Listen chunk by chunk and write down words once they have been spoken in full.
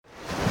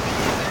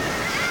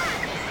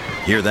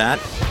Hear that?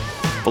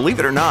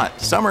 Believe it or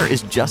not, summer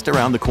is just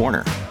around the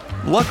corner.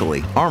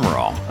 Luckily, Armor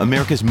All,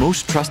 America's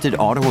most trusted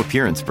auto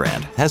appearance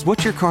brand, has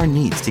what your car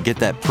needs to get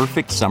that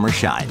perfect summer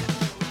shine.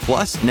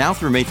 Plus, now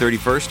through May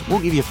 31st, we'll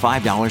give you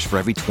 $5 for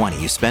every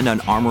 $20 you spend on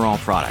Armor All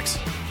products.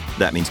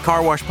 That means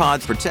car wash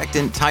pods,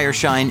 protectant, tire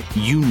shine,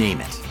 you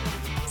name it.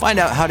 Find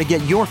out how to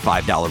get your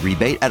 $5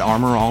 rebate at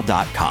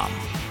armorall.com.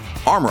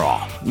 Armor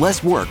All,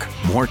 less work,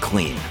 more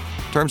clean.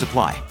 Terms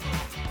apply.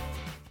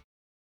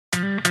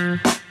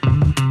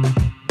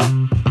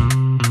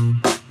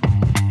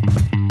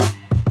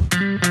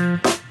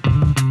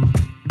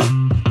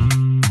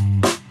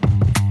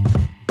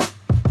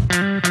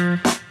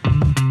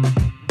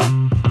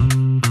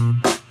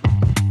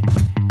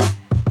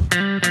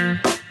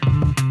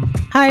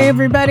 Hi,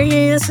 everybody.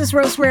 This is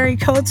Rosemary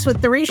Coates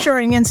with the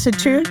Reshoring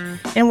Institute,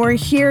 and we're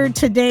here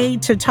today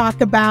to talk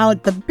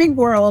about the big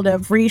world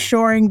of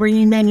reshoring,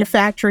 bringing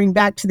manufacturing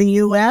back to the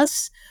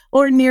U.S.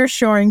 or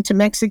nearshoring to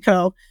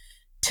Mexico.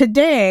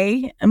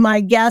 Today,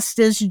 my guest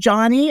is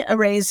Johnny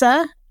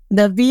Araiza,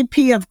 the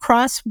VP of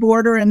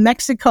Cross-Border and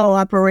Mexico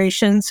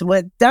Operations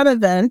with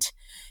Dunavant.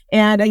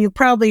 And you've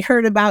probably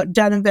heard about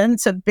Dunavant.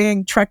 It's a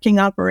big trucking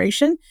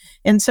operation.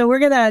 And so we're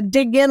going to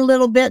dig in a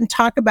little bit and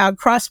talk about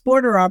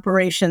cross-border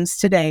operations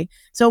today.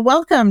 So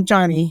welcome,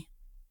 Johnny.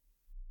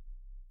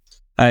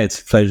 Hi, it's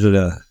a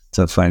pleasure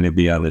to finally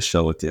be on the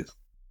show with you.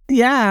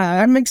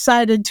 Yeah, I'm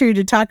excited, too,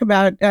 to talk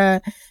about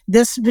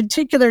this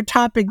particular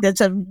topic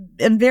that's a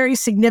very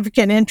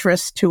significant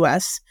interest to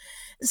us.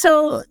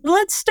 So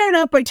let's start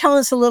out by telling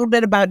us a little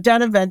bit about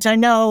Dunavant. I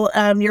know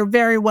you're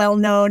very well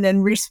known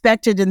and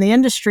respected in the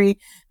industry,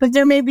 but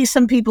there may be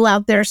some people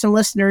out there, some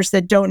listeners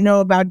that don't know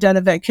about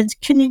Dunavant.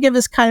 Can you give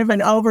us kind of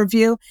an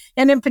overview?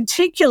 And in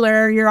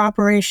particular, your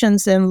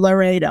operations in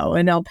Laredo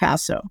and El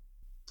Paso.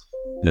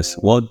 Yes.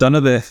 Well,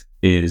 Dunavant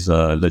is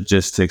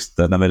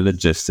Dunavant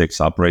Logistics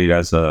operated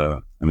as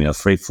a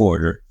freight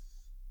forwarder.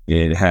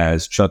 It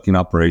has trucking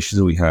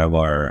operations. We have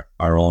our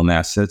own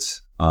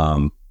assets.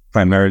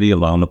 Primarily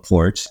along the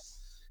ports.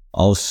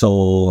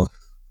 Also,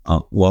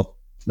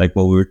 like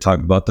what we were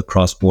talking about, the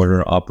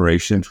cross-border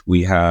operations,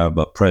 we have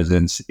a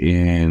presence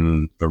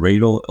in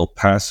Laredo, El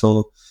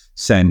Paso,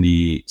 San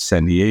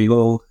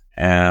Diego,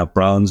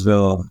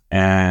 Brownsville,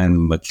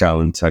 and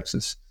McAllen,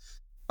 Texas.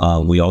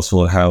 We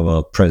also have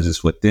a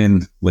presence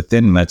within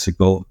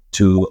Mexico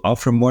to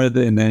offer more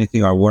than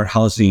anything our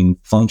warehousing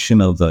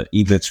function of the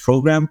EBITS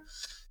program.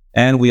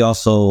 And we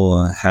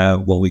also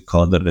have what we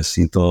call the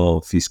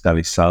recinto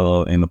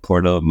fiscalizado in the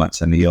port of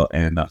Manzanillo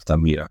and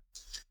Altamira.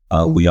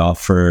 We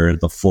offer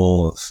the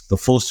full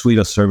suite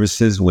of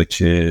services, which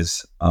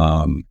is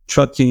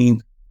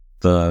trucking,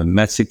 the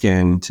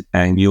Mexican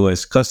and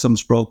U.S.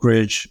 customs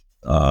brokerage,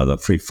 the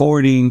freight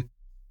forwarding.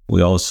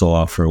 We also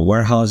offer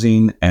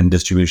warehousing and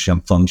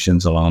distribution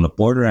functions along the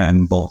border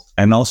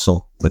and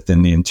also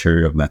within the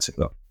interior of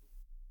Mexico.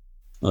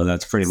 Well,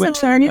 that's pretty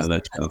much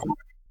it.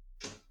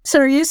 So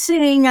are you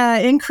seeing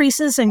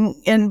increases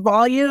in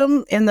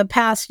volume in the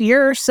past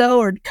year or so,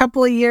 or a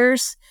couple of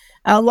years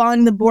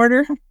along the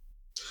border?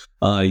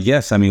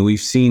 Yes, we've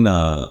seen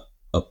a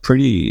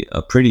pretty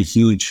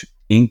huge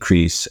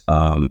increase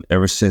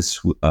ever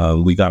since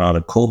we got out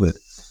of COVID.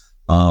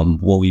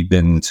 What we've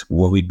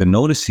been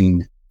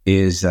noticing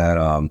is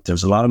that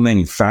there's a lot of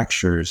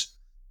manufacturers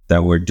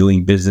that were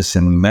doing business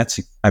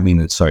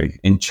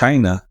in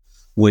China,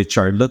 which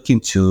are looking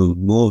to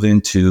move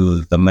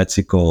into the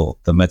Mexico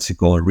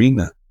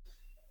arena.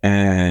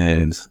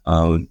 And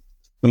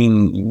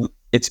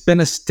it's been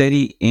a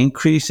steady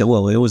increase.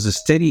 Well, it was a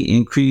steady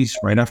increase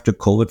right after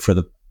COVID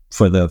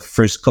for the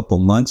first couple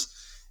months.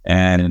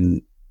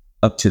 And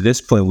up to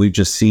this point, we've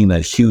just seen a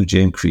huge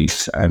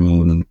increase. I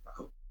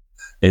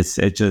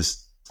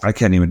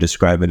can't even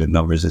describe it in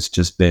numbers. It's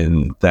just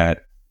been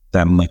that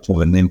much of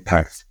an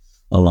impact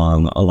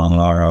along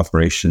our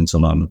operations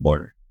along the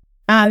border.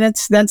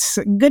 That's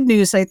good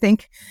news, I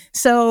think.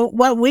 So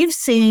what we've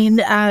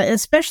seen,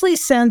 especially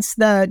since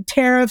the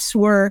tariffs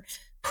were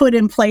put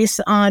in place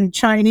on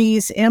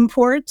Chinese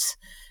imports,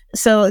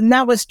 and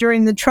that was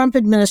during the Trump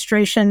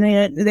administration,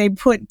 they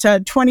put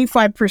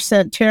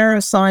 25%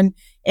 tariffs on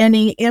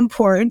any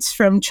imports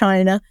from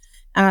China.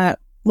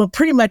 Well,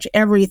 pretty much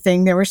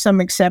everything. There were some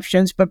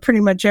exceptions, but pretty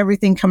much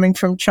everything coming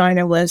from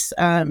China was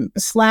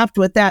slapped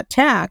with that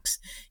tax.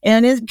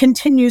 And it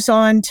continues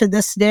on to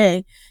this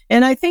day.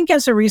 And I think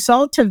as a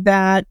result of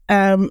that,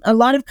 a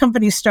lot of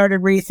companies started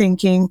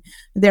rethinking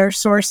their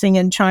sourcing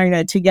in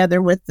China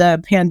together with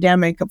the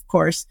pandemic, of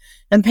course.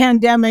 And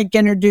pandemic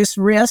introduced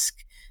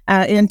risk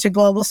into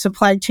global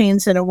supply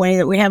chains in a way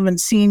that we haven't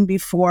seen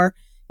before.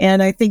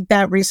 And I think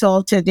that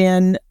resulted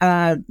in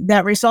a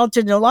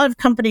lot of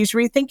companies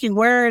rethinking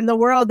where in the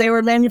world they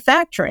were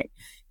manufacturing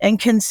and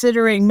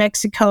considering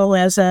Mexico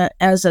as a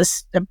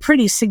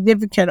pretty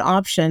significant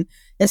option,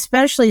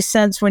 especially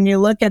since when you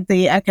look at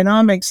the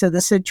economics of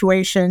the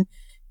situation,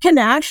 can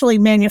actually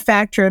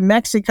manufacture in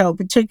Mexico,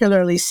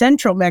 particularly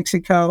central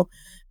Mexico,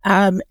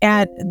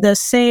 at the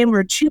same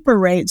or cheaper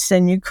rates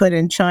than you could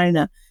in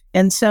China.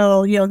 And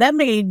so, that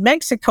made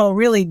Mexico a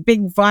really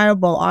big,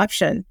 viable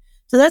option.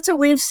 So that's what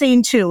we've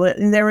seen too.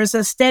 And there was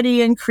a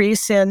steady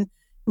increase in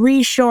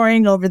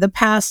reshoring over the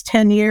past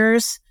 10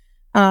 years,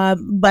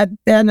 but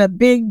then a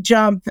big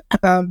jump,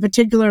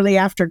 particularly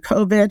after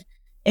COVID,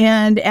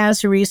 and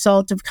as a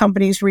result of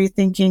companies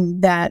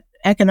rethinking that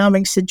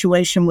economic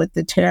situation with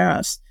the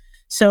tariffs.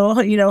 So,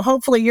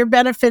 hopefully you're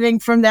benefiting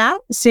from that,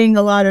 seeing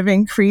a lot of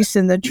increase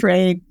in the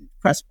trade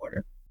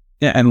cross-border.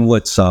 Yeah, and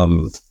what's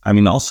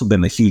also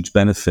been a huge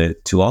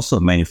benefit to also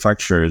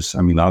manufacturers.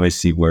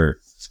 Obviously we're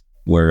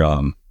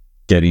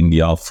getting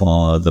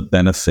the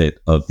benefit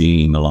of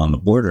being along the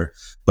border,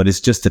 but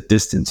it's just a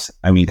distance.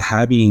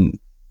 Having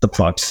the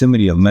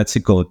proximity of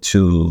Mexico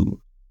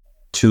to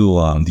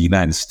the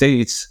United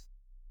States.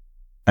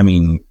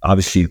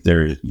 Obviously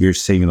you're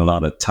saving a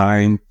lot of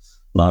time,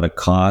 a lot of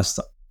cost,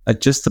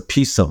 just a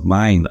peace of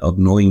mind of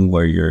knowing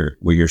where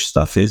your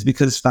stuff is,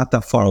 because it's not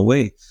that far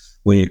away.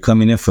 When you're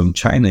coming in from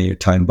China, you're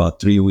talking about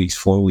 3 weeks,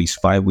 4 weeks,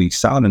 5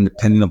 weeks out, and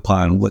depending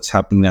upon what's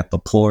happening at the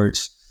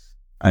ports,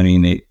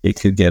 it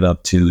could get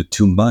up to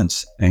 2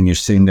 months, and you're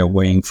sitting there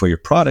waiting for your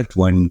product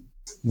when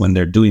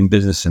they're doing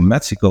business in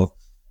Mexico.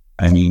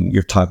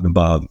 You're talking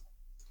about,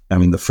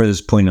 the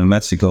furthest point in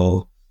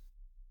Mexico,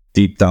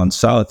 deep down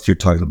south, you're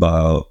talking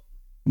about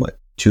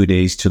 2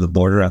 days to the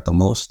border at the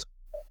most.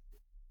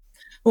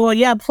 Well,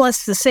 yeah,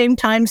 plus the same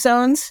time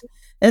zones,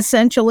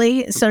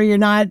 essentially. So you're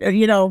not,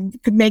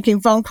 making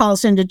phone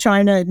calls into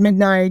China at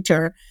midnight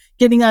or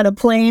getting on a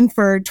plane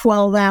for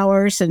 12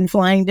 hours and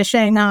flying to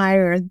Shanghai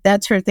or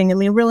that sort of thing. It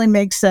really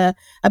makes a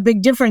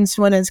big difference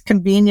when it's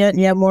convenient and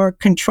you have more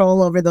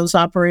control over those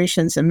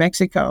operations in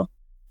Mexico.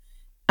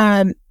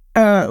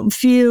 A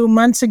few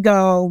months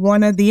ago,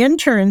 one of the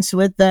interns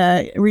with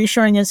the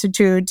Reshoring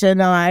Institute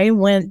and I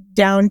went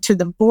down to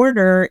the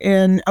border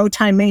in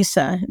Otay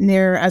Mesa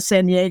near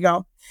San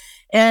Diego.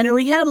 And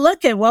we had a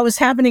look at what was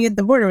happening at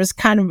the border. It was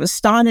kind of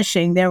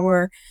astonishing. There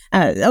were,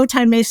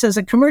 Otay Mesa is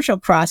a commercial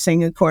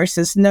crossing, of course.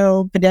 There's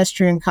no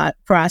pedestrian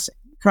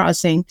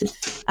crossing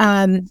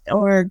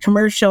or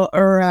commercial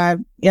or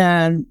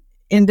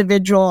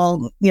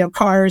individual,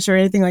 cars or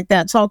anything like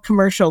that. It's all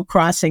commercial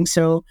crossing,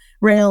 so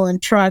rail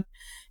and truck.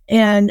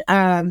 And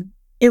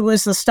it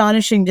was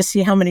astonishing to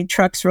see how many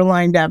trucks were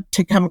lined up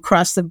to come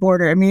across the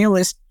border. It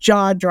was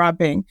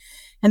jaw-dropping.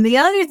 And the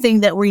other thing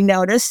that we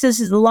noticed is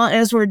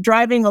as we're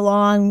driving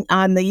along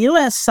on the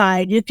U.S.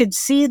 side, you could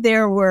see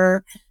there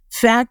were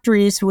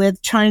factories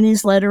with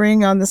Chinese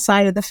lettering on the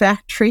side of the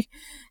factory.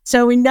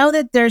 So we know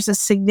that there's a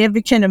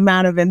significant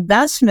amount of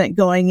investment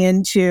going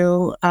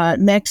into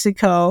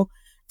Mexico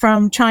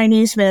from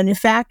Chinese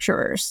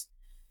manufacturers.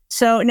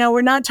 So now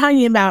we're not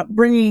talking about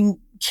bringing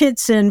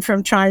kits in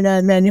from China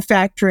and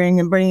manufacturing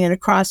and bringing it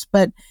across,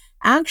 but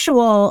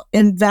actual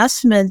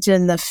investment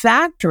in the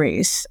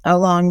factories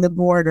along the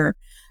border.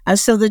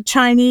 So the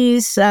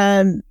Chinese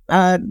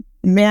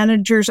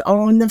managers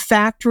own the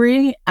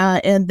factory,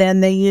 and then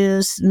they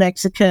use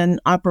Mexican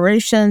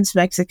operations,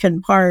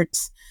 Mexican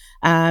parts,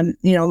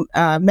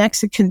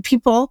 Mexican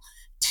people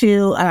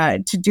to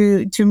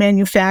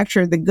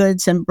manufacture the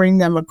goods and bring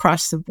them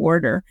across the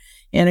border.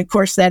 And of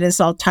course, that is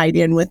all tied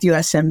in with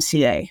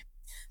USMCA.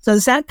 So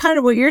is that kind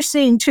of what you're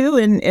seeing too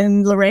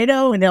in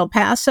Laredo and El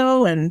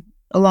Paso and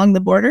along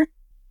the border?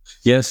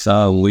 Yes,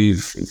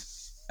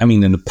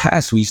 in the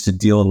past, we used to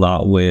deal a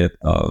lot with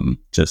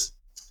just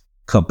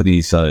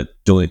companies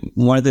doing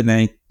more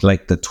than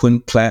like the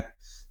twin plant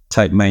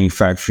type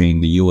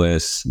manufacturing, the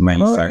U.S.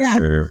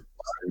 manufacturer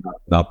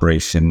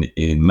operation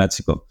in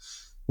Mexico.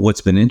 What's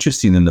been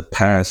interesting in the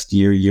past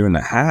year and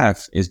a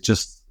half is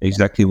just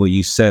exactly what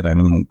you said.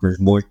 There's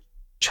more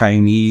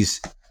Chinese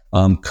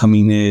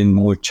coming in,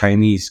 more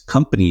Chinese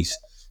companies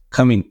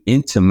coming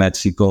into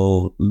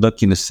Mexico,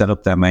 looking to set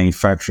up that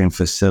manufacturing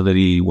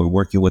facility. We're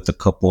working with a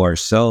couple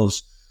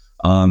ourselves.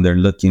 They're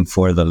looking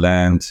for the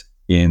land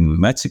in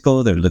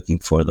Mexico. They're looking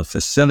for the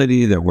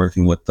facility. They're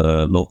working with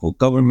the local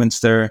governments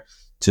there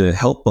to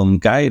help them,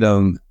 guide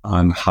them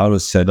on how to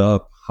set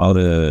up, how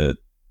to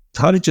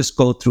just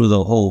go through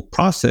the whole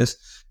process.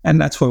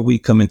 And that's where we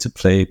come into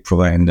play,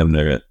 providing them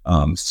their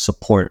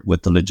support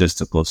with the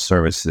logistical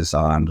services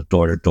on the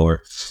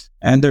door-to-door.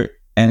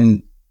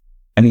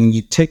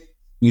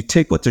 You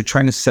take what they're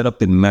trying to set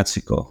up in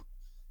Mexico,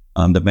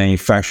 the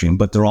manufacturing,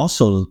 but they're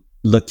also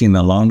looking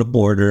along the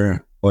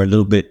border or a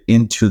little bit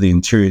into the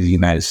interior of the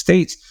United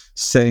States,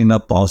 setting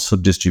up also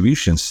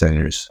distribution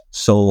centers.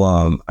 So,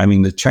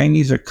 the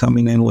Chinese are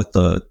coming in with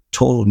a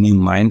total new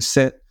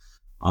mindset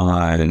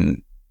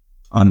on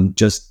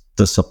just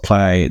the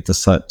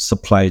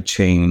supply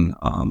chain,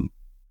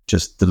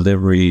 just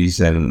deliveries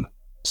and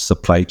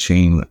supply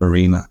chain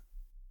arena.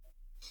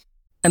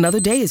 Another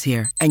day is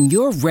here, and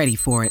you're ready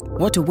for it.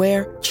 What to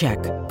wear? Check.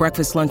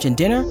 Breakfast, lunch, and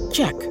dinner?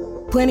 Check.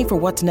 Planning for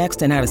what's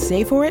next and how to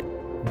save for it?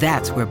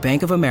 That's where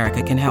Bank of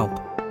America can help.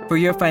 For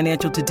your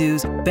financial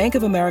to-dos, Bank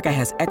of America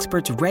has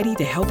experts ready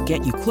to help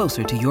get you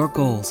closer to your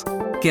goals.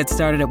 Get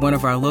started at one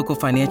of our local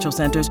financial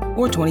centers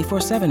or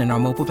 24/7 in our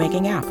mobile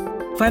banking app.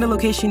 Find a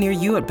location near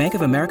you at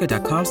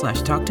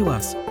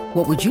bankofamerica.com/talktous.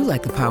 What would you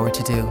like the power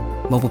to do?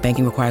 Mobile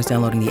banking requires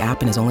downloading the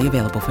app and is only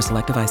available for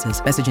select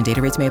devices. Message and data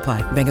rates may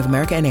apply. Bank of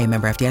America N.A.,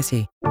 member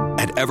FDIC.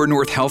 At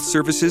Evernorth Health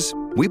Services,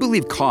 we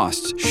believe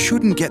costs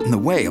shouldn't get in the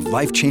way of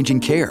life-changing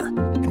care,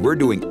 and we're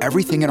doing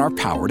everything in our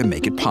power to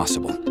make it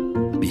possible.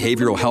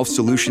 Behavioral health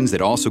solutions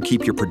that also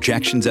keep your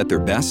projections at their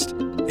best?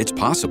 It's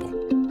possible.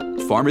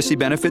 Pharmacy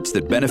benefits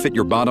that benefit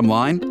your bottom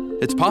line?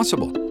 It's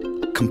possible.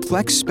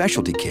 Complex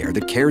specialty care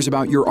that cares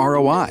about your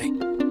ROI?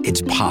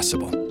 It's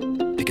possible.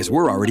 Because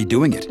we're already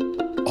doing it.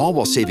 All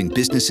while saving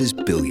businesses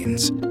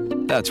billions.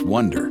 That's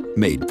Wonder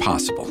made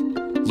possible.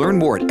 Learn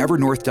more at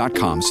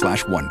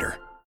evernorth.com/wonder.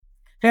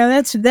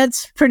 Yeah,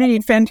 that's pretty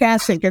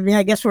fantastic. I mean,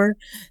 I guess we're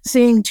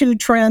seeing two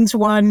trends.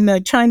 One,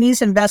 the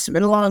Chinese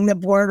investment along the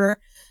border,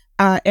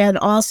 and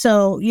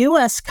also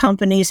U.S.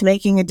 companies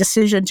making a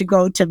decision to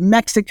go to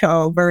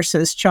Mexico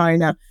versus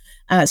China.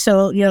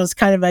 So, it's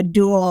kind of a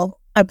dual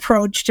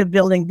approach to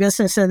building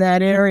business in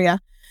that area.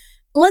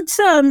 Let's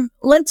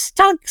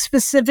talk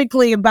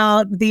specifically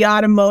about the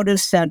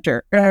automotive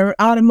center, or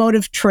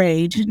automotive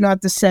trade,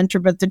 not the center,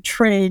 but the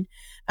trade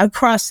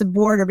across the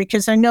border,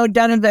 because I know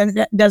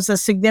Dunavant does a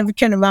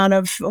significant amount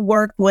of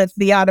work with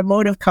the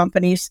automotive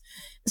companies.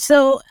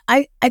 So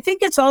I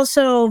think it's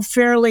also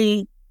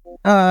fairly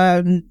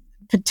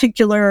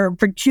peculiar,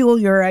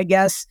 I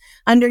guess,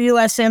 under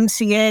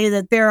USMCA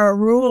that there are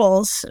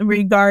rules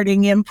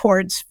regarding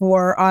imports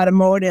for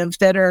automotive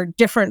that are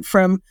different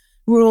from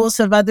rules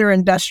of other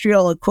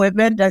industrial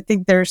equipment. I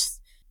think there's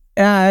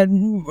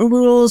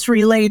rules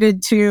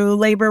related to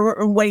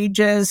labor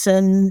wages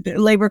and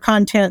labor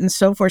content and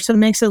so forth. So it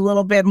makes it a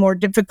little bit more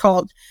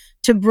difficult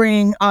to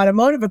bring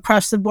automotive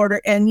across the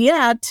border. And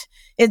yet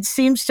it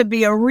seems to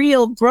be a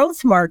real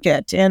growth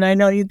market. And I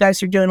know you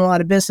guys are doing a lot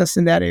of business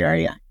in that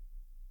area.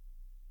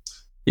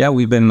 Yeah,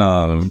 we've been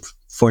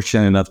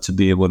fortunate enough to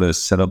be able to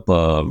set up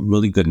a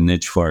really good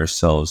niche for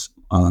ourselves,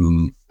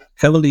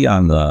 heavily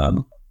on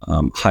the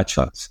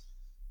hotshots,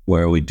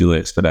 where we do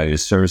expedited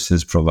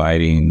services,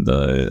 providing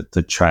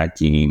the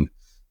tracking,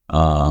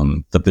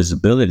 the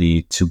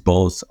visibility to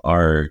both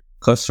our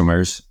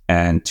customers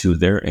and to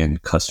their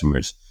end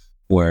customers,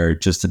 where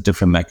just the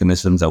different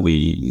mechanisms that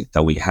we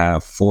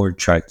have for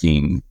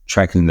tracking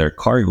their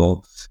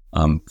cargo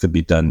could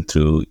be done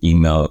through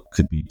email,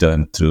 could be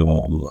done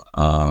through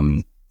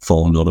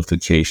phone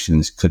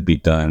notifications, could be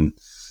done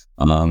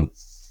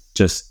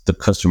just the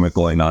customer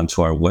going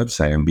onto our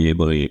website and be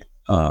able to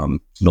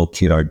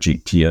locate our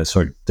GPS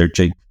or their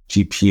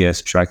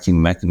GPS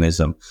tracking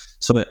mechanism.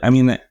 So, I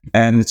mean,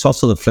 and it's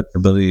also the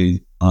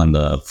flexibility on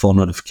the phone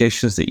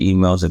notifications, the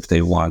emails, if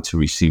they want to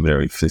receive it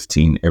every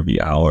 15,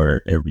 every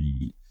hour,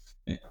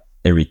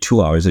 every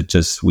 2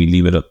 hours, we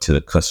leave it up to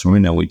the customer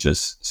and then we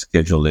just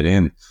schedule it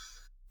in.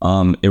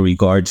 In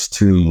regards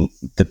to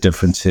the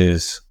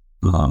differences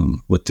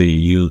with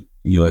the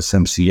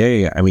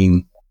USMCA, I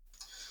mean,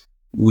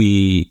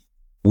 we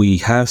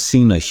have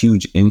seen a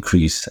huge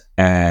increase,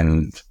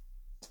 and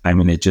I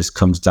mean, it just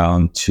comes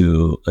down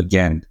to,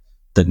 again,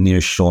 the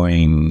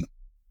nearshoring.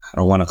 I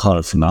don't want to call it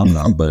a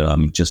phenomenon, but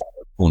just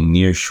a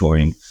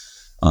nearshoring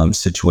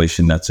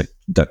situation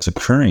that's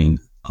occurring.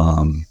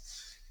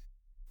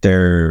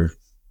 There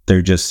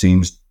just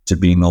seems to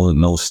be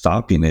no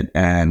stopping it,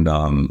 and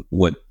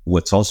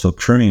what's also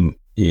occurring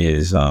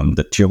is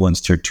the tier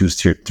 1s, tier 2s,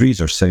 tier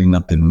 3s are setting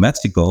up in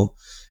Mexico.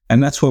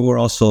 And that's where we're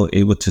also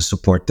able to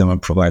support them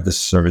and provide the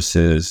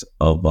services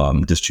of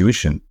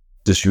distribution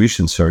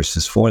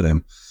services for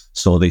them.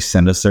 So they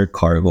send us their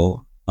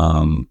cargo.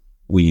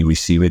 We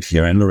receive it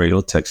here in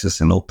Laredo,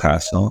 Texas, in El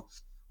Paso,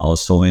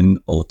 also in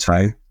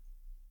Otay.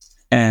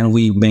 And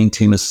we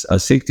maintain a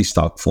safety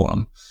stock for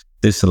them.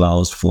 This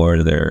allows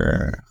for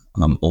their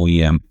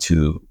OEM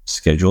to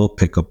schedule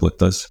pickup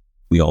with us.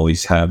 We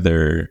always have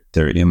their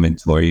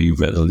inventory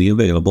readily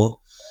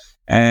available.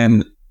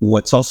 And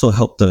what's also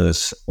helped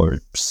us or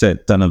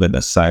set Dunavant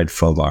aside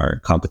from our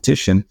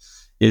competition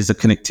is the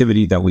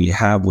connectivity that we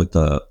have with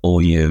the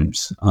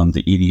OEMs,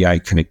 the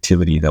EDI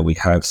connectivity that we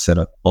have set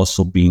up,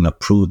 also being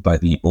approved by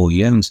the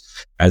OEMs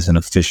as an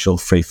official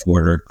freight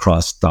forwarder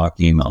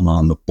cross-docking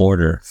along the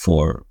border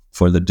for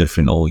the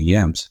different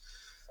OEMs.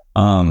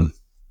 I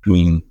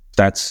mean,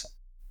 that's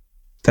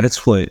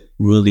what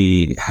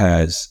really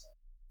has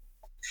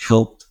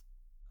helped,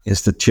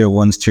 is the tier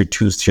 1s, tier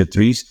 2s, tier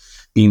 3s,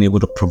 being able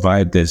to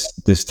provide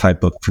this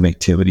type of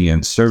connectivity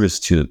and service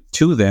to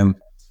them,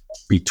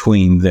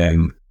 between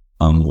them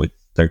with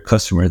their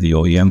customer, the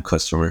OEM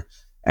customer,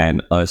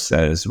 and us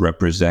as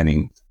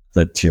representing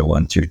the tier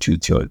 1, tier 2,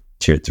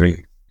 tier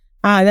 3.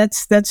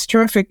 That's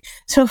terrific.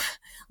 So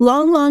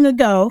long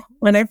ago,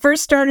 when I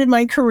first started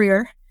my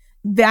career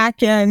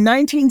back in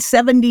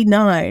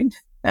 1979,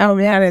 oh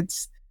man,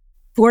 it's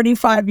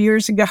 45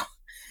 years ago.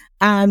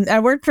 I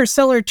worked for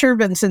Solar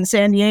Turbines in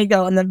San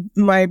Diego, and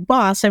my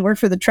boss, I worked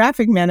for the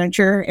traffic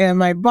manager, and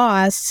my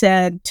boss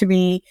said to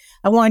me,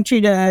 I want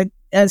you to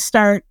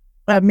start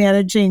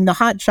managing the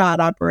hotshot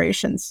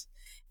operations.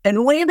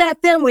 And way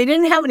back then, we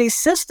didn't have any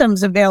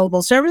systems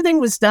available, so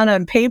everything was done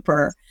on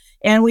paper.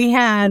 And we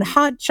had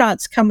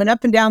hotshots coming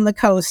up and down the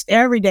coast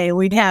every day.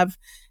 We'd have,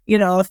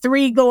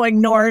 three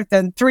going north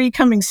and three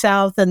coming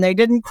south, and they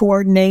didn't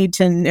coordinate,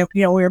 and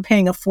we were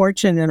paying a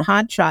fortune in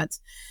hot shots.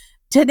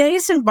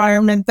 Today's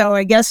environment, though,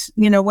 I guess,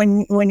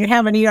 when you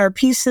have an ERP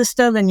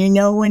system and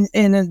when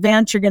in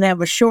advance you're going to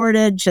have a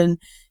shortage and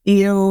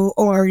you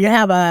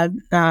have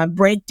a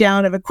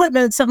breakdown of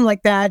equipment, something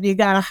like that, you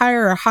got to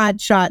hire a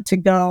hot shot to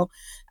go.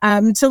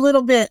 It's a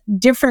little bit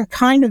different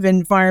kind of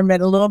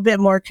environment, a little bit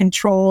more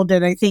controlled,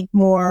 and I think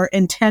more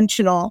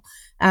intentional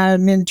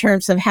in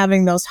terms of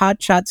having those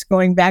hot shots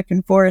going back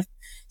and forth.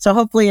 So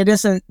hopefully it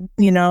isn't,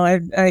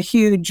 a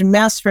huge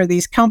mess for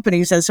these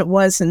companies as it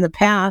was in the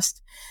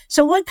past.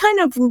 So what kind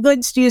of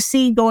goods do you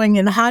see going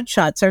in hot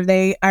shots? Are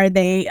they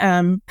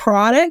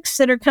products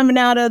that are coming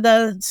out of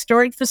the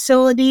storage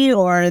facility,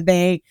 or are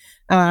they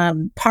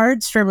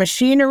parts for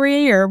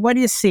machinery, or what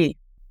do you see?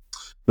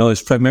 No,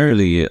 it's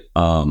primarily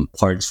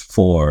parts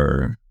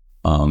for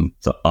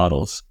the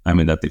autos.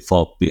 That they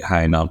fall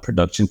behind on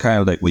production,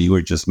 kind of like what you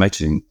were just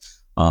mentioning.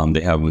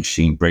 They have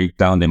machine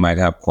breakdown. They might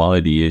have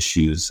quality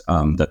issues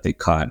that they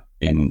caught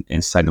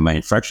inside the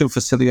manufacturing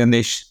facility, and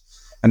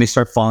they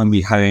start falling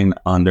behind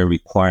on their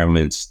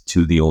requirements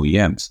to the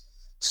OEMs.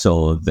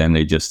 So then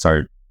they just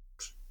start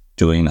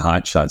doing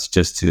hot shots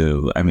just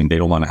to, they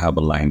don't want to have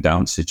a line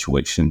down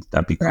situation.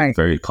 That becomes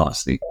very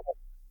costly.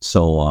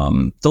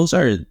 So those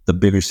are the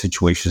bigger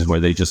situations where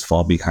they just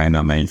fall behind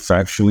on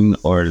manufacturing,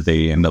 or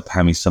they end up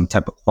having some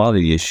type of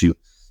quality issue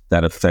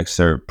that affects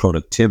their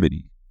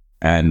productivity.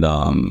 And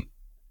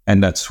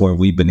that's where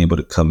we've been able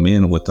to come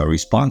in with our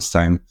response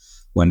time.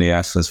 When they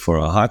ask us for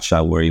a hot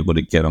shot, we're able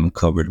to get them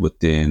covered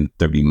within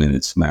 30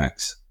 minutes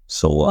max.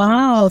 So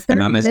wow,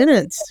 30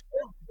 minutes.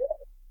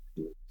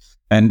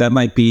 And that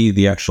might be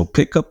the actual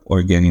pickup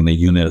or getting the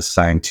unit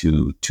assigned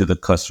to the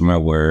customer,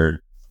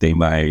 where they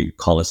might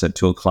call us at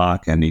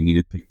 2:00 and they need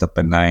it picked up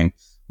at 9.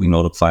 We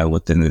notify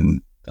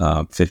within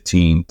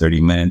 15,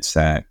 30 minutes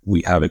that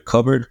we have it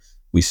covered.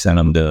 We send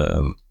them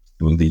the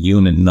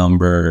unit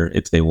number.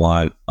 If they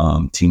want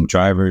team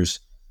drivers,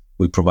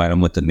 we provide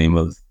them with the name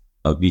of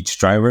each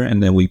driver,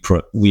 and then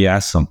we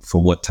ask them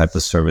for what type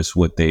of service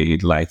would they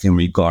like in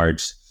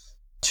regards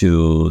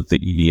to the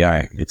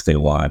EDI, if they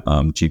want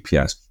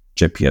GPS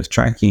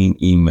tracking,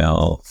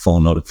 email,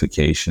 phone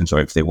notifications, or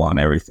if they want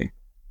everything.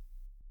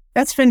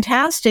 That's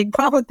fantastic.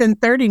 Well, within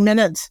 30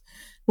 minutes.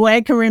 Well,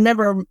 I can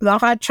remember the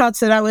hot shots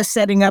that I was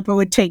setting up, it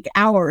would take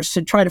hours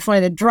to try to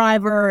find a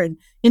driver, and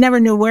you never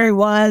knew where he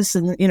was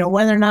and,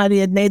 whether or not he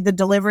had made the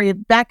delivery.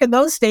 Back in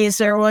those days,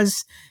 there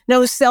was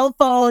no cell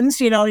phones.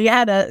 They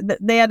had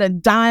to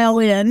dial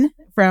in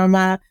from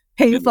a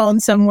payphone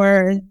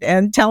somewhere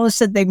and tell us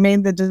that they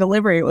made the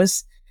delivery. It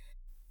was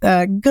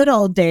good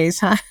old days,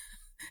 huh?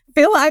 I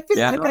feel like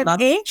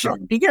I'm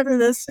ancient because of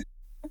this.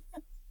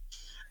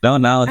 No,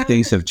 now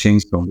things have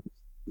changed from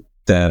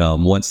that.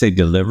 Once they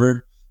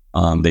deliver,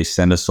 they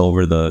send us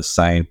over the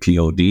signed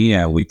POD,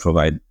 and we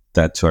provide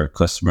that to our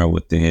customer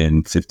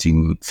within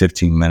 15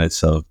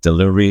 minutes of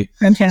delivery.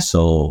 Okay.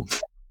 So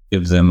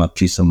gives them a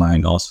peace of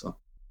mind also.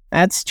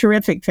 That's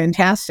terrific.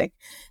 Fantastic.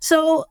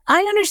 So I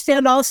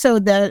understand also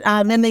that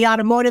in the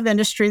automotive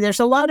industry,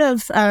 there's a lot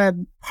of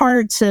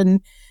parts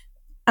and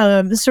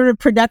sort of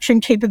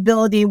production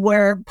capability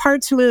where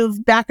parts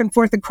move back and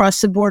forth across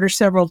the border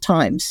several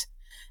times.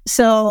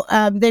 So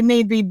they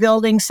may be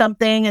building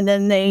something and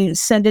then they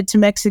send it to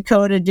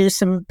Mexico to do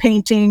some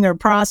painting or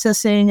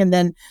processing, and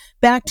then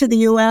back to the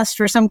U.S.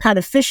 for some kind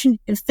of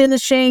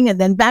finishing, and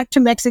then back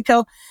to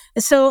Mexico.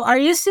 So are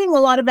you seeing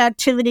a lot of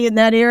activity in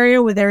that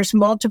area where there's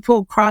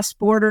multiple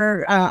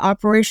cross-border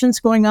operations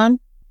going on?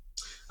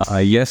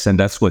 Yes, and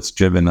that's what's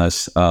driven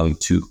us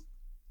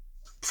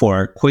for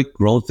our quick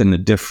growth in the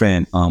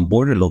different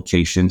border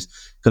locations,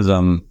 because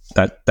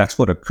that's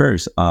what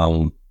occurs.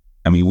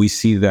 We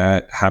see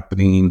that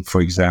happening,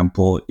 for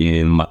example,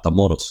 in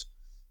Matamoros.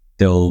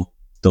 They'll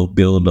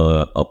build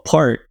a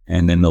part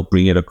and then they'll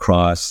bring it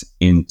across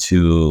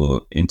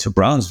into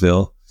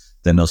Brownsville.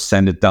 Then they'll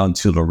send it down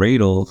to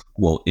Laredo.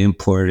 We'll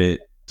import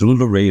it through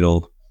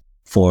Laredo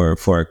for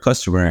our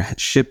customer,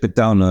 ship it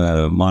down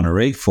to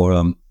Monterey for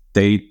them.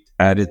 They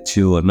add it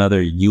to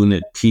another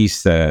unit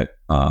piece that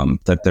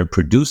they're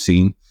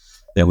producing.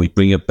 Then we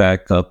bring it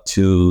back up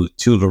to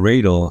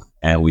Laredo,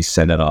 and we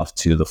send it off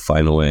to the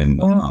final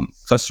end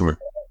customer.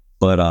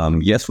 But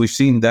yes, we've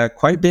seen that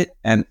quite a bit.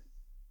 And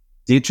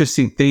the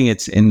interesting thing,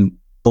 it's in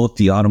both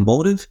the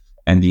automotive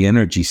and the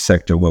energy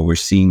sector where we're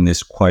seeing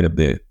this quite a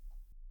bit.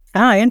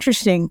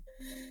 Interesting.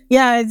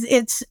 Yeah,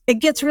 it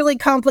gets really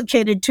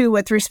complicated too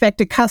with respect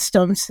to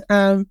customs.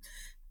 I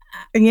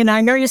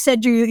know you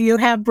said you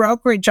have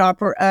brokerage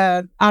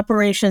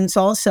operations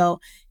also.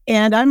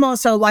 And I'm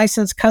also a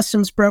licensed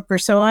customs broker.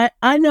 So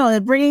I know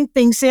that bringing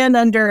things in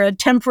under a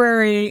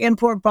temporary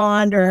import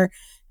bond or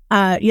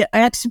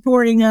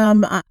exporting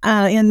them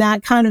in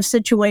that kind of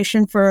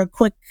situation for a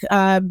quick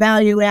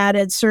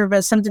value-added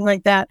service, something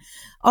like that,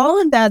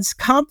 all of that's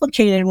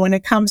complicated when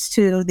it comes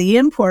to the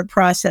import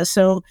process.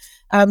 So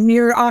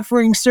you're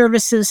offering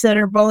services that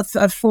are both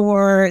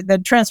for the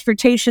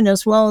transportation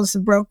as well as the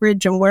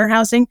brokerage and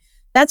warehousing.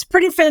 That's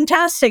pretty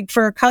fantastic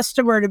for a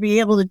customer to be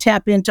able to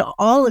tap into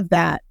all of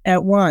that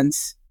at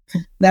once.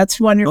 That's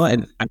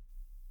wonderful.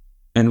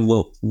 And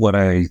what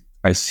I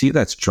see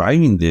that's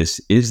driving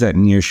this is that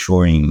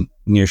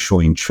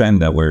nearshoring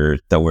trend that we're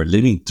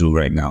living through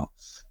right now.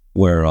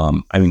 Where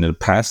in the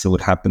past it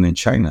would happen in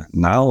China.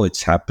 Now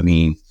it's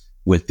happening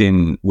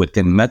within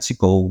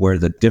Mexico, where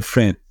the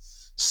different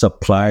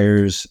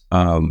suppliers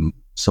are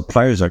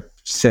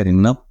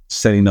setting up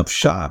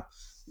shop,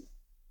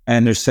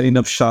 and they're setting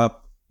up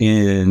shop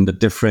in the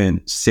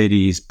different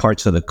cities,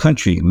 parts of the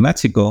country,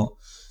 Mexico.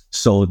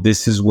 So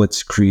this is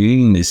what's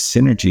creating this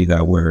synergy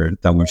that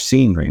we're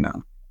seeing right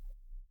now.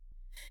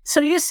 So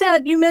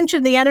you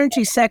mentioned the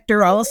energy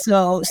sector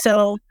also.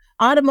 So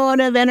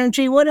automotive,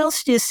 energy, what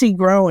else do you see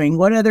growing?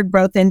 What other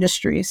growth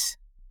industries?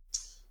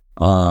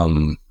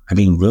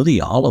 Really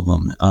all of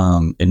them.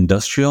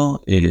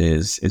 Industrial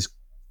is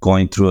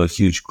going through a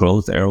huge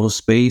growth.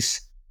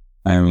 Aerospace,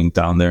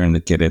 down there in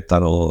the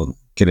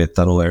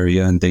Querétaro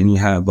area. And then you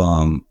have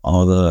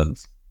all the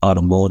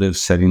automotive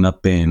setting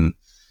up in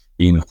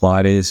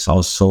Juarez,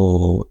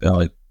 also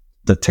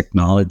the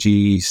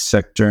technology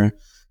sector.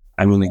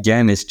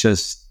 Again,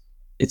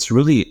 it's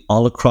really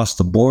all across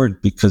the board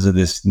because of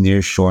this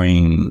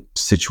nearshoring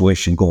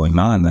situation going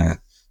on, that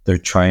they're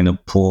trying to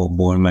pull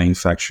more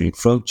manufacturing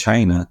from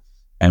China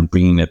and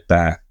bringing it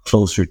back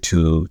closer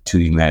to the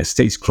United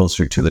States,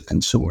 closer to the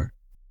consumer.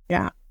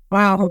 Yeah.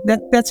 Wow.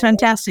 That's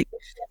fantastic.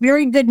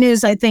 Very good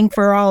news, I think,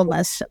 for all of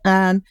us.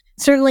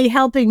 Certainly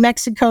helping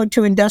Mexico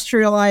to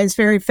industrialize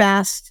very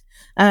fast,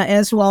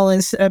 as well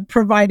as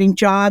providing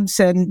jobs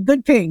and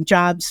good paying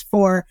jobs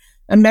for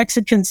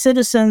Mexican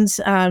citizens,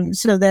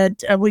 so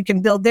that we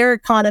can build their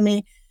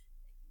economy,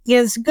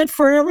 is good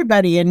for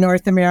everybody in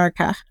North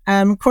America.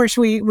 Of course,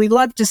 we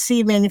love to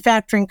see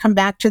manufacturing come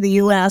back to the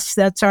U.S.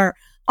 That's our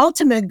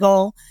ultimate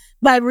goal.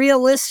 But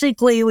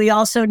realistically, we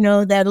also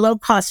know that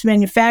low-cost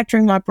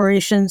manufacturing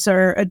operations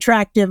are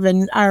attractive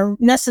and are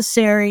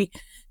necessary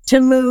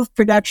to move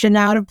production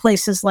out of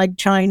places like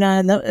China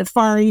and the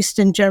Far East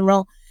in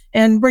general,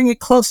 and bring it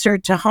closer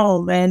to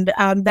home. And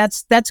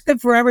that's good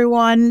for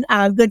everyone,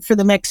 good for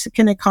the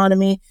Mexican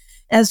economy,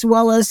 as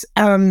well as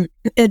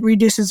it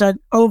reduces an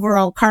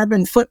overall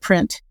carbon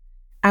footprint,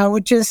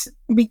 which has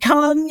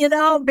become,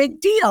 a big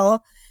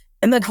deal.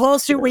 And the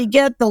closer we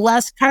get, the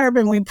less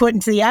carbon we put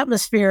into the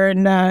atmosphere.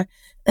 And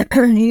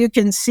you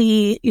can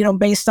see,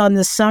 based on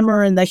the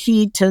summer and the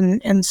heat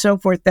and so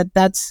forth,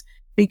 that's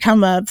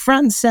become a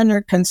front and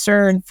center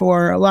concern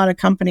for a lot of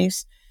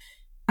companies.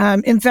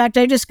 In fact,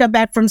 I just got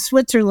back from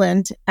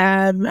Switzerland.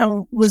 I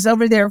was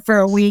over there for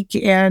a week,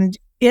 and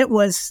it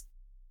was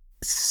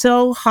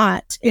so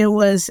hot. It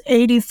was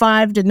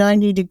 85 to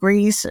 90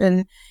 degrees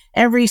in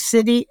every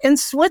city in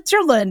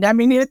Switzerland.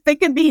 You'd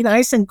think it'd be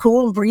nice and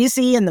cool and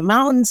breezy in the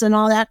mountains and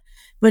all that,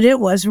 but it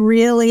was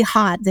really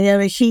hot. They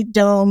have a heat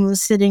dome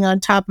sitting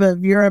on top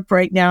of Europe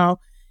right now,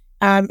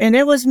 and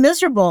it was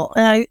miserable.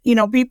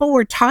 People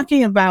were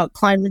talking about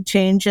climate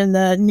change and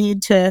the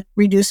need to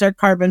reduce our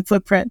carbon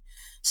footprint.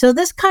 So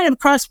this kind of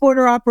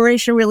cross-border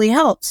operation really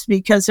helps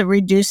because it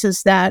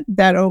reduces that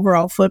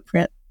overall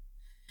footprint.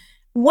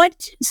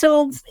 Let's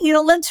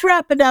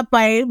wrap it up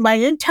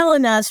by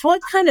telling us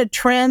what kind of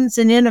trends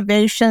and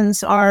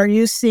innovations are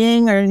you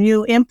seeing, or are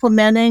you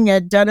implementing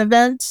at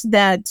Dunavant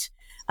that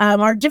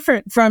are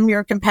different from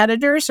your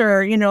competitors,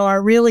 or,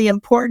 are really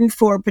important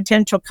for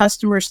potential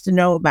customers to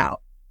know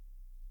about?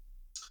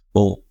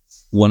 Well,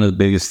 one of the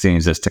biggest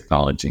things is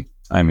technology.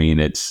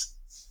 It's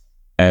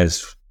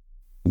as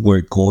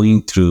we're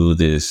going through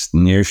this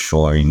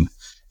nearshoring,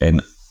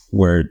 and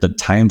where the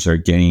times are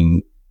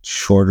getting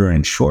shorter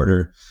and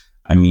shorter.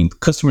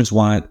 Customers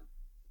want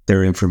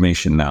their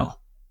information now,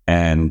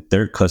 and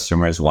their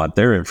customers want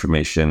their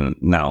information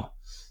now.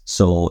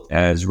 So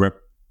as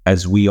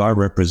we are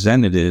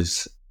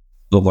representatives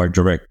of our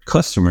direct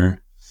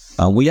customer,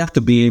 we have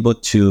to be able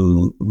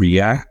to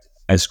react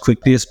as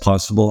quickly as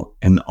possible.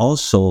 And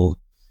also,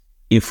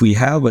 if we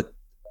have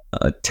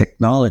a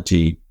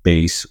technology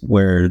base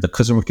where the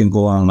customer can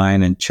go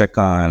online and check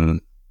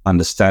on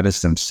the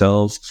status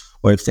themselves,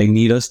 or if they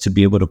need us to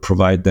be able to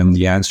provide them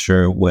the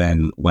answer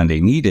when they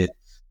need it,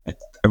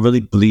 I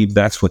really believe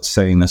that's what's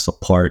setting us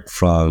apart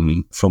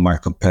from our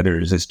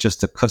competitors. It's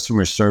just the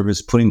customer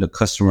service, putting the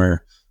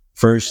customer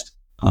first,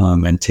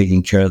 and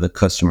taking care of the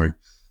customer.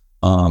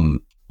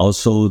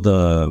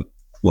 Also,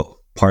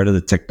 part of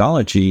the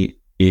technology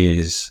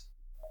is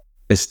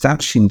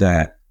establishing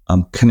that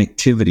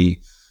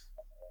connectivity.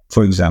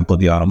 For example,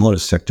 the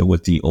automotive sector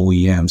with the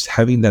OEMs,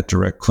 having that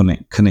direct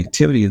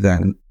connectivity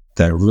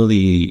that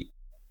really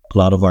a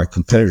lot of our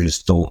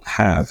competitors don't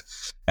have.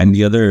 And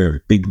the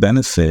other big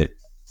benefit,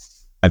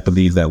 I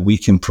believe, that we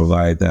can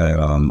provide that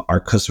our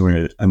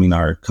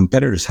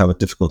competitors have a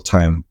difficult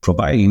time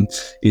providing,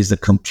 is the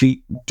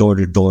complete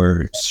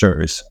door-to-door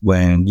service.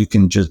 When you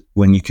can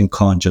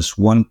call just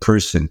one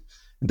person,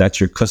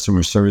 that's your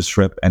customer service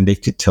rep, and they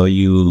could tell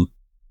you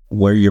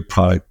where your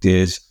product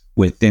is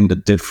within the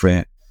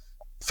different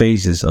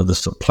phases of the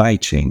supply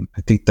chain.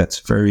 I think that's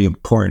very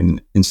important,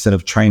 instead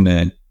of trying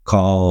to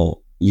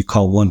call you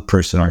call one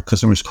person, our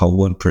customers call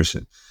one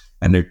person,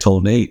 and they're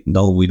told, hey,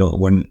 no,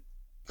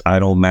 I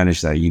don't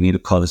manage that. You need to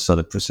call this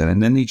other person.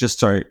 And then they just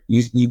start,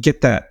 you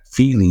get that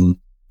feeling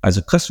as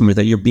a customer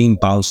that you're being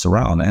bounced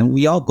around. And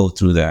we all go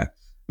through that.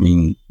 I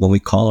mean, when we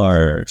call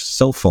our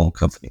cell phone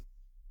company,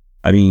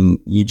 I mean,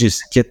 you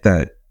just get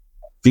that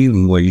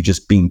feeling where you're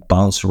just being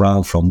bounced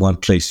around from one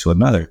place to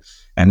another.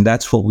 And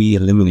that's what we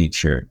eliminate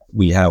here.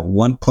 We have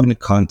one point of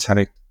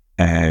contact,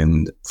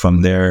 and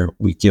from there,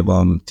 we give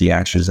them the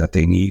answers that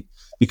they need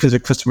because their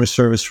customer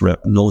service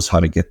rep knows how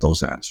to get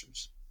those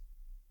answers.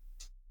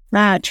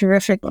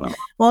 Terrific.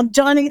 Well,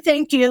 Johnny,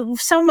 thank you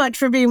so much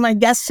for being my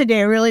guest today.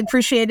 I really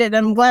appreciate it.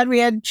 I'm glad we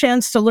had a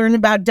chance to learn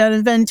about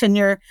Dunavant and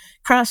your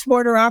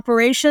cross-border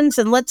operations.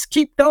 And let's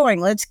keep going.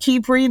 Let's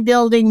keep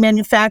rebuilding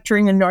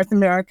manufacturing in North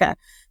America.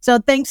 So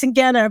thanks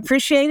again. I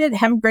appreciate it.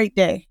 Have a great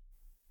day.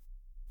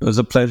 It was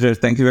a pleasure.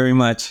 Thank you very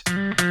much.